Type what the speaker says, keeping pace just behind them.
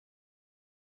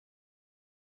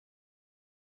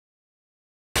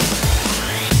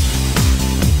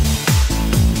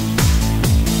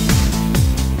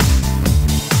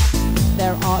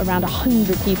are around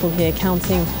 100 people here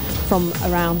counting from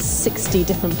around 60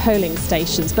 different polling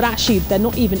stations, but actually they're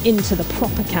not even into the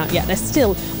proper count yet. They're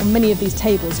still on many of these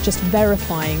tables just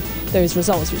verifying those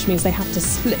results, which means they have to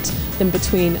split them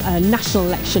between a national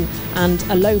election and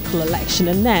a local election,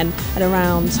 and then at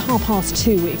around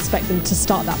 2:30 we expect them to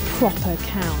start that proper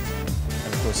count.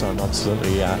 And of course I'm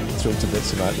absolutely thrilled to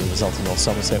bits about the result in North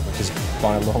Somerset, which is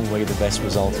by a long way the best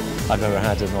result I've ever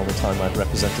had in all the time I've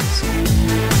represented the city.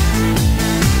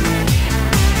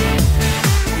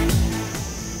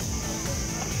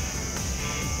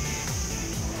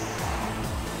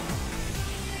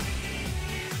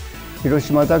 広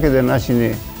島だけでなし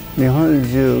に日本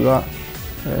中が、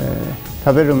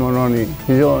食べるものに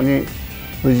非常に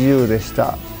不自由でし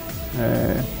た。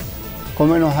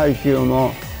米の配給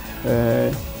も、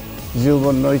10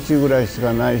分の1ぐらいし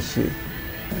かないし、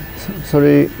そ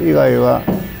れ以外は、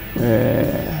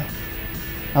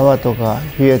泡とか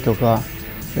冷えとか、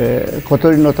小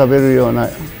鳥の食べるような、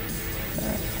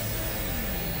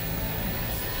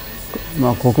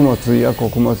穀物や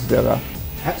穀物だが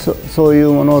そういう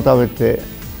ものを食べて、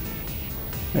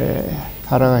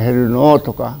腹が減るの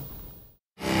とか。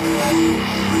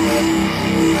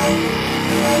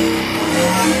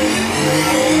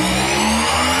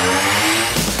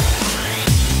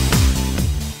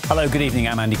Hello, good evening.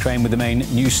 I'm Andy Crane with the main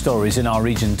news stories in our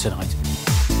region tonight.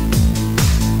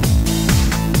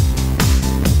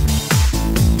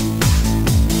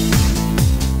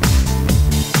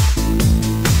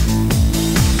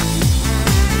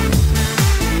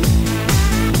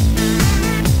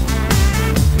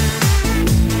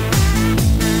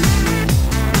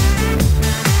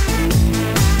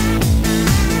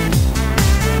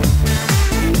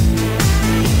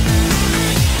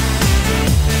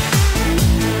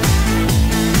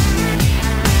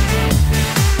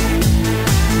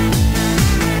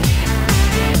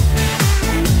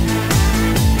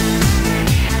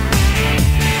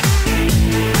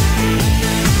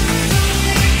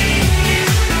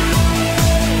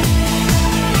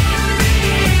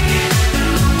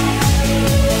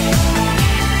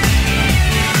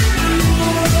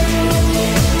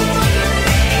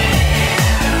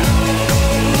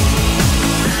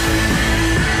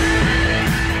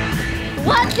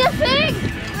 What do you think?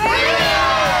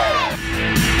 Brilliant!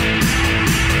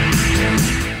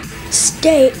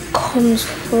 Steak comes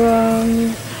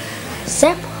from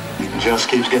Zep. It just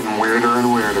keeps getting weirder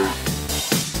and weirder.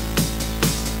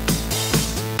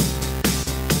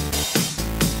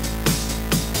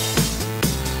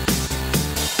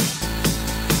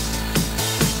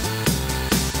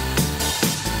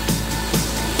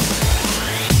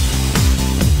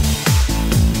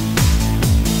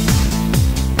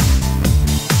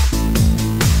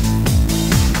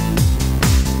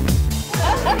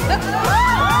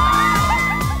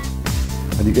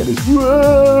 And you get this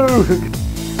whoa!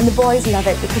 And the boys love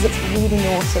it because it's really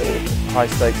naughty. High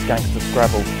stakes gangster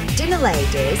Scrabble. Dinner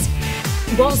Ladies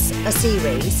was a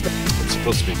series. It's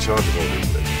supposed to be chargeable these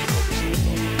days, obviously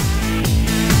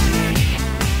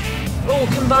not. All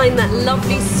combine that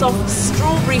lovely soft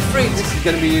strawberry fruit. This is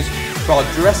going to be used for our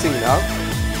dressing now.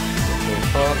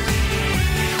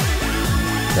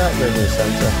 That goes in the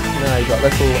centre. Now you've got a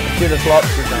few little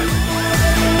options now.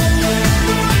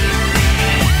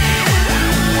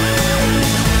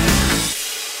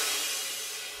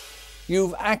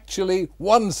 You've actually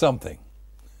won something.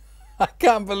 I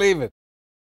can't believe it.